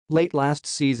Late last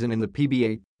season in the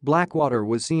PBA, Blackwater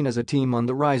was seen as a team on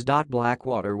the rise.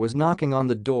 Blackwater was knocking on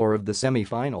the door of the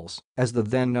semifinals as the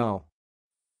then No.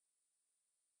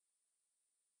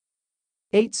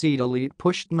 8 seed Elite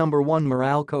pushed number 1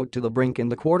 Meralco to the brink in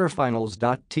the quarterfinals.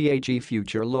 The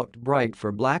future looked bright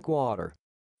for Blackwater.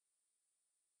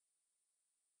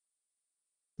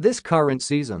 This current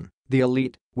season, the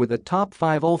Elite, with a top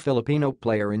 5 All-Filipino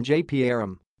player in JP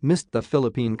Erram, missed the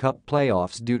Philippine Cup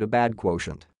playoffs due to bad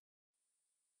quotient.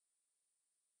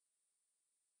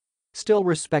 Still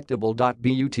respectable. But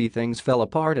things fell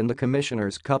apart in the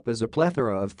Commissioner's Cup as a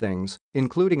plethora of things,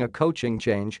 including a coaching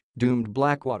change, doomed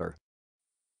Blackwater.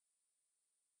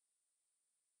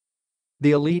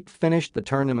 The Elite finished the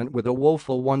tournament with a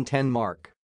woeful 110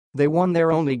 mark. They won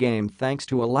their only game thanks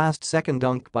to a last-second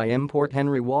dunk by import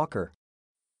Henry Walker.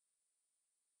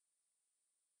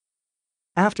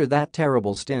 After that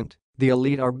terrible stint, the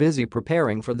Elite are busy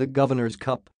preparing for the Governor's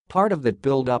Cup. Part of that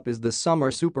build-up is the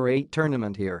Summer Super 8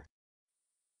 tournament here.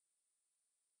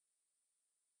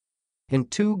 In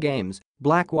 2 games,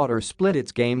 Blackwater split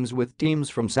its games with teams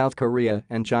from South Korea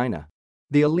and China.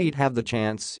 The Elite have the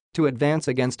chance to advance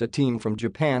against a team from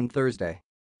Japan Thursday.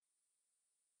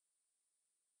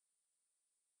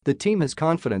 The team is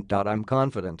confident. I'm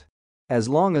confident. As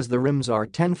long as the rims are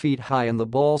 10 feet high and the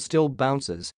ball still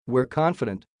bounces, we're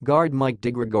confident, guard Mike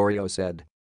Digregorio said.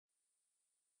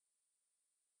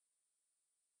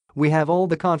 We have all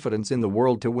the confidence in the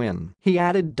world to win, he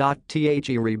added.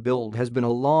 The rebuild has been a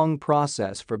long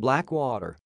process for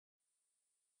Blackwater.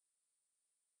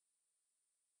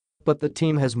 But the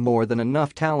team has more than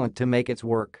enough talent to make it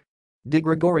work.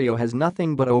 Digregorio has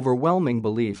nothing but overwhelming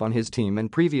belief on his team,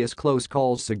 and previous close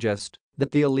calls suggest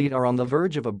that the Elite are on the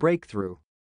verge of a breakthrough.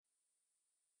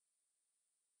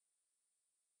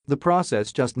 The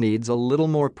process just needs a little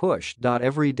more push.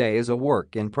 Every day is a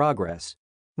work in progress.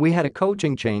 We had a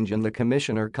coaching change and the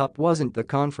Commissioner Cup wasn't the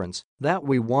conference that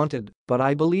we wanted, but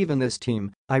I believe in this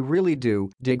team, I really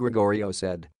do, Digregorio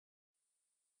said.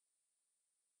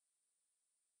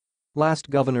 Last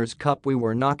Governor's Cup we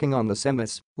were knocking on the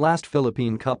semis, last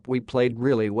Philippine Cup we played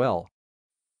really well.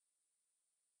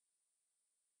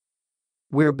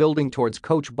 We're building towards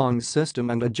Coach Bong's system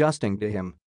and adjusting to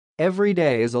him. Every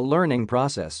day is a learning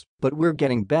process, but we're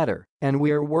getting better and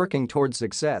we're working towards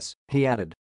success, he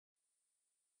added.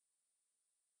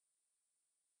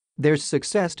 There's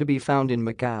success to be found in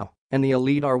Macau, and the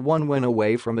Elite are 1 win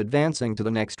away from advancing to the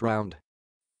next round.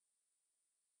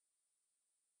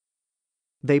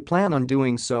 They plan on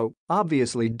doing so,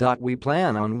 obviously. We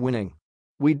plan on winning.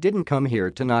 We didn't come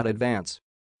here to not advance.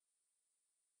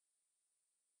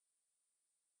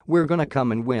 We're gonna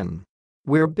come and win.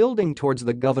 We're building towards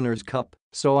the Governor's Cup,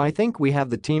 so I think we have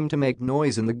the team to make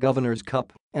noise in the Governor's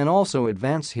Cup and also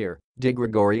advance here,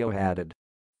 Digregorio added.